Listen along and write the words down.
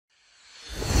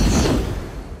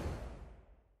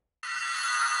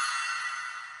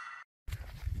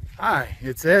Hi,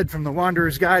 it's Ed from the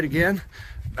Wanderer's Guide again,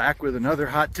 back with another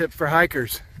hot tip for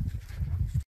hikers.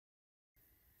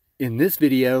 In this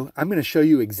video, I'm going to show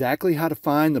you exactly how to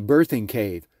find the Birthing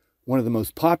Cave, one of the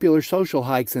most popular social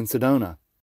hikes in Sedona.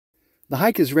 The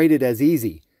hike is rated as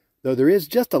easy, though there is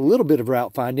just a little bit of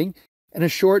route finding and a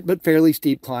short but fairly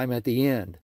steep climb at the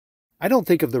end. I don't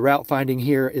think of the route finding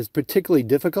here as particularly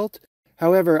difficult.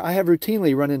 However, I have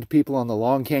routinely run into people on the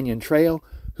Long Canyon Trail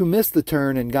who missed the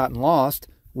turn and gotten lost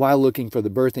while looking for the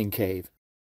Birthing Cave.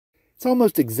 It's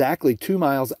almost exactly 2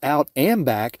 miles out and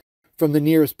back from the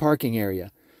nearest parking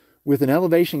area, with an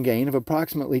elevation gain of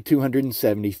approximately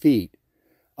 270 feet.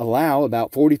 Allow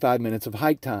about 45 minutes of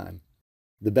hike time.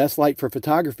 The best light for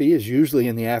photography is usually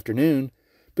in the afternoon,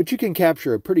 but you can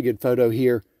capture a pretty good photo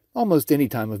here almost any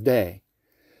time of day.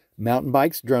 Mountain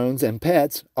bikes, drones, and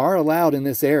pets are allowed in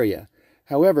this area.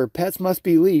 However, pets must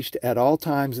be leashed at all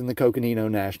times in the Coconino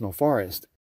National Forest.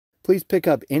 Please pick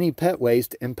up any pet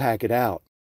waste and pack it out.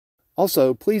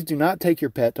 Also, please do not take your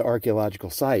pet to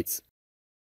archaeological sites.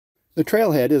 The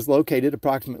trailhead is located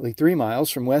approximately 3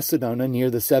 miles from West Sedona near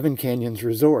the Seven Canyons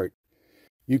Resort.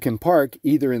 You can park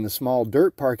either in the small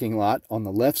dirt parking lot on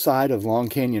the left side of Long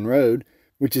Canyon Road,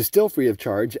 which is still free of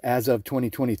charge as of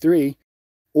 2023,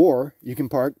 or you can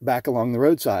park back along the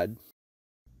roadside.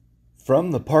 From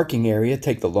the parking area,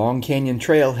 take the Long Canyon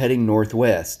Trail heading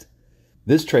northwest.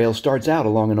 This trail starts out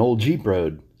along an old Jeep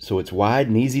road, so it's wide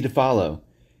and easy to follow.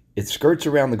 It skirts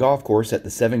around the golf course at the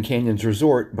Seven Canyons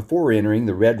Resort before entering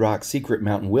the Red Rock Secret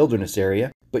Mountain Wilderness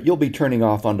area, but you'll be turning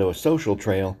off onto a social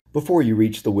trail before you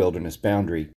reach the wilderness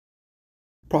boundary.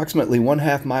 Approximately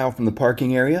 1/2 mile from the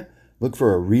parking area, look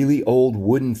for a really old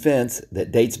wooden fence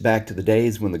that dates back to the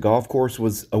days when the golf course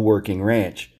was a working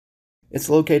ranch. It's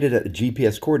located at the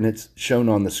GPS coordinates shown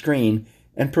on the screen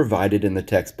and provided in the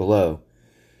text below.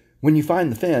 When you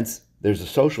find the fence, there's a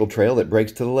social trail that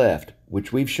breaks to the left,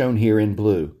 which we've shown here in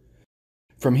blue.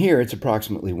 From here, it's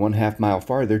approximately 1/2 mile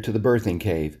farther to the Birthing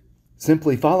Cave.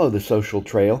 Simply follow the social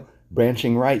trail,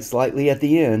 branching right slightly at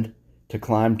the end to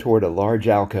climb toward a large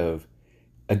alcove.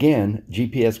 Again,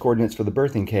 GPS coordinates for the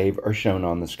Birthing Cave are shown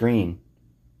on the screen.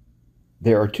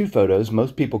 There are 2 photos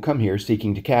most people come here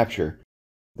seeking to capture.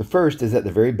 The first is at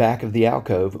the very back of the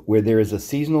alcove, where there is a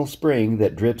seasonal spring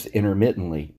that drips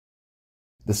intermittently.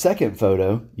 The second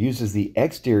photo uses the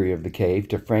exterior of the cave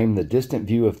to frame the distant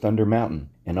view of Thunder Mountain,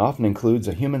 and often includes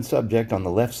a human subject on the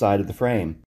left side of the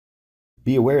frame.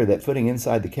 Be aware that footing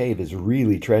inside the cave is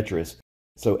really treacherous,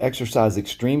 so exercise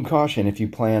extreme caution if you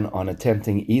plan on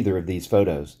attempting either of these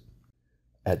photos.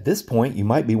 At this point, you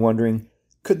might be wondering,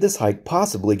 could this hike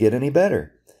possibly get any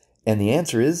better? And the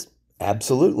answer is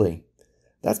absolutely.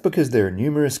 That's because there are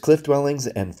numerous cliff dwellings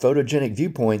and photogenic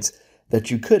viewpoints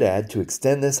that you could add to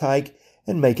extend this hike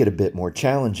and make it a bit more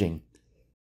challenging.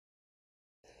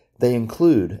 They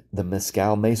include the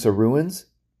Mescal Mesa Ruins,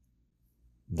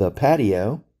 the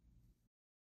Patio,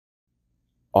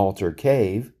 Altar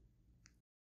Cave,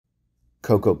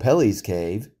 Cocopelli's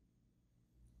Cave,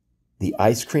 the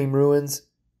Ice Cream Ruins,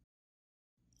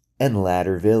 and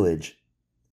Ladder Village.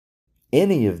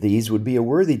 Any of these would be a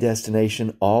worthy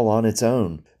destination all on its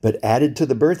own, but added to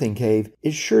the Birthing Cave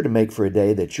is sure to make for a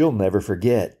day that you'll never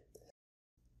forget.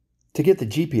 To get the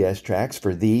GPS tracks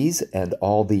for these and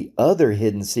all the other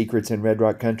hidden secrets in Red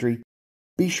Rock Country,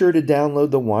 be sure to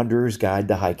download the Wanderer's Guide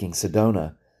to Hiking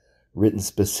Sedona. Written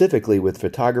specifically with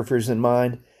photographers in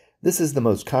mind, this is the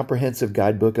most comprehensive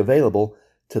guidebook available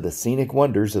to the scenic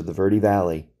wonders of the Verde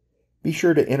Valley. Be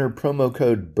sure to enter promo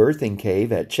code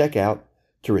BIRTHINGCAVE at checkout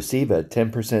to receive a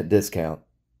 10% discount.